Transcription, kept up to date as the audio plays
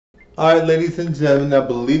Alright, ladies and gentlemen, now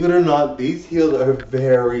believe it or not, these heels are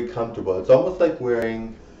very comfortable. It's almost like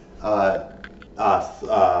wearing, what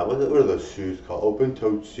are those shoes called?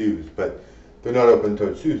 Open-toed shoes, but they're not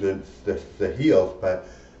open-toed shoes. They're the heels, but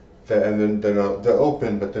and then they're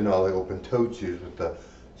open, but they're not like open-toed shoes with the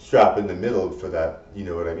strap in the middle for that. You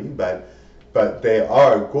know what I mean? But they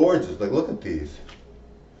are gorgeous. Like, look at these,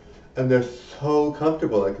 and they're so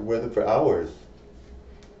comfortable. I could wear them for hours.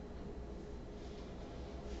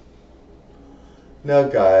 Now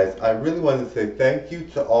guys, I really want to say thank you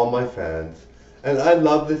to all my fans. And I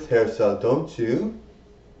love this hairstyle, don't you?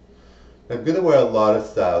 I'm going to wear a lot of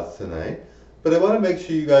styles tonight. But I want to make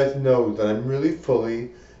sure you guys know that I'm really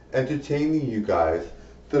fully entertaining you guys.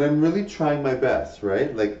 That I'm really trying my best,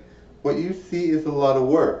 right? Like, what you see is a lot of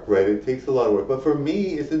work, right? It takes a lot of work. But for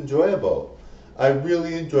me, it's enjoyable. I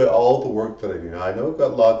really enjoy all the work that I do. Now, I know I've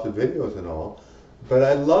got lots of videos and all. But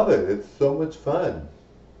I love it. It's so much fun.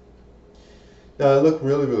 Now I look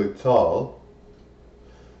really, really tall.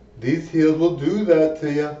 These heels will do that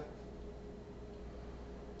to you.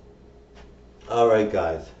 Alright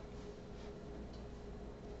guys.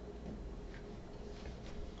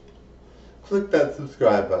 Click that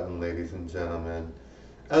subscribe button, ladies and gentlemen.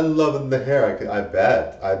 And loving the hair, I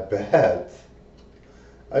bet.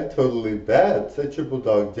 I totally bet. Say Triple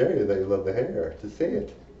Dog Jerry that you love the hair. Just say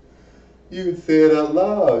it. You can say it out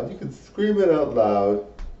loud. You can scream it out loud.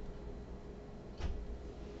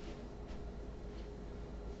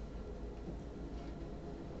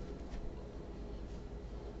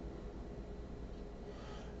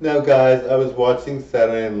 Now guys, I was watching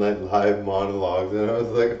Saturday Night Live monologues and I was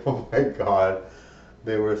like, oh my god,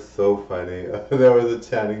 they were so funny. There was a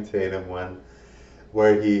Channing Tatum one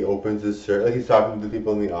where he opens his shirt, like he's talking to the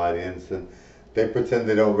people in the audience and they pretend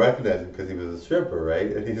they don't recognize him because he was a stripper, right?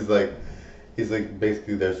 And he's like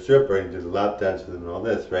basically their stripper and he did a lap dance with them and all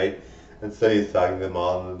this, right? And so he's talking to them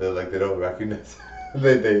all and they're like, they don't recognize him.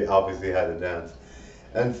 They obviously had to dance.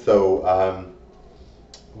 And so,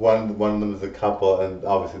 one of them is a couple, and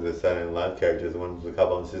obviously they're setting live characters. One of them is a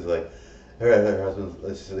couple, and she's like, her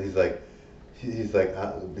husband's, he's like,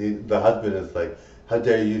 the husband is like, how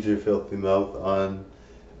dare you use your filthy mouth on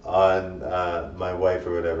my wife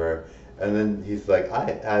or whatever. And then he's like,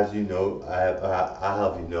 as you know, I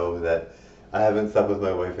have you know that I haven't slept with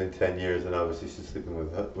my wife in 10 years, and obviously she's sleeping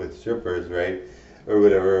with strippers, right, or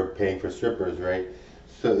whatever, paying for strippers, right.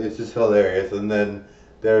 So it's just hilarious, and then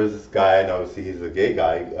there's this guy, and obviously he's a gay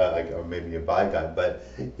guy, or maybe a bi guy, but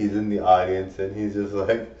he's in the audience, and he's just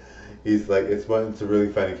like, it's a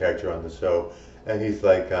really funny character on the show, and he's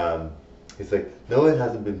like, no, it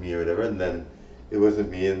hasn't been me or whatever, and then it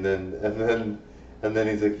wasn't me, and then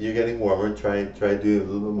he's like, you're getting warmer, try do a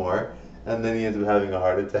little bit more, and then he ends up having a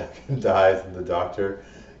heart attack and dies, and the doctor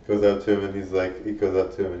goes up to him, and he's like,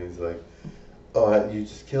 oh, you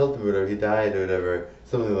just killed him or whatever, he died or whatever,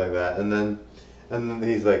 something like that, and then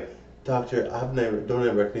he's like, Doctor, don't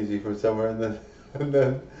I recognize you from somewhere? And then,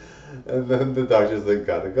 and then the doctor's like,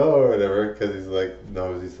 gotta go or whatever, because he's like,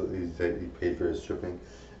 no, he paid for his stripping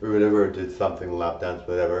or whatever, or did something, lap dance,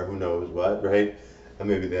 whatever, who knows what, right? And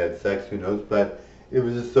maybe they had sex, who knows? But it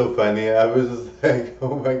was just so funny. I was just like,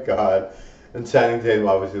 oh my god. And Channing Tatum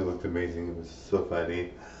obviously looked amazing. It was so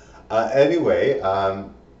funny. Anyway,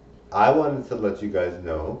 I wanted to let you guys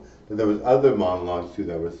know that there was other monologues too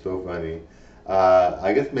that were so funny.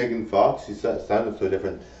 I guess Megan Fox, she sounded so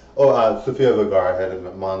different. Oh, Sofia Vergara had a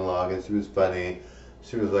monologue and she was funny.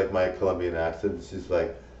 She was like my Colombian accent. She's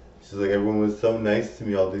like, everyone was so nice to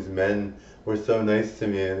me. All these men were so nice to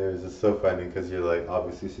me, and it was just so funny because you're like,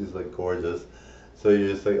 obviously she's like gorgeous, so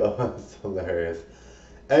you're just like, oh, it's hilarious.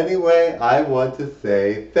 Anyway, I want to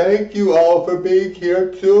say thank you all for being here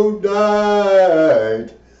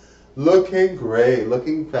tonight. Looking great,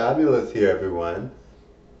 looking fabulous here, everyone.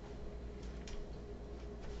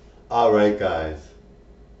 Alright guys,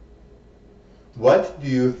 what do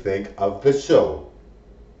you think of the show?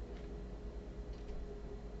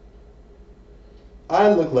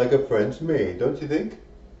 I look like a French maid, don't you think?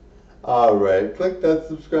 Alright, click that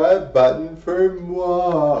subscribe button for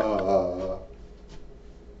more.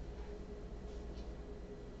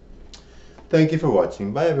 Thank you for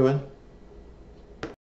watching. Bye everyone.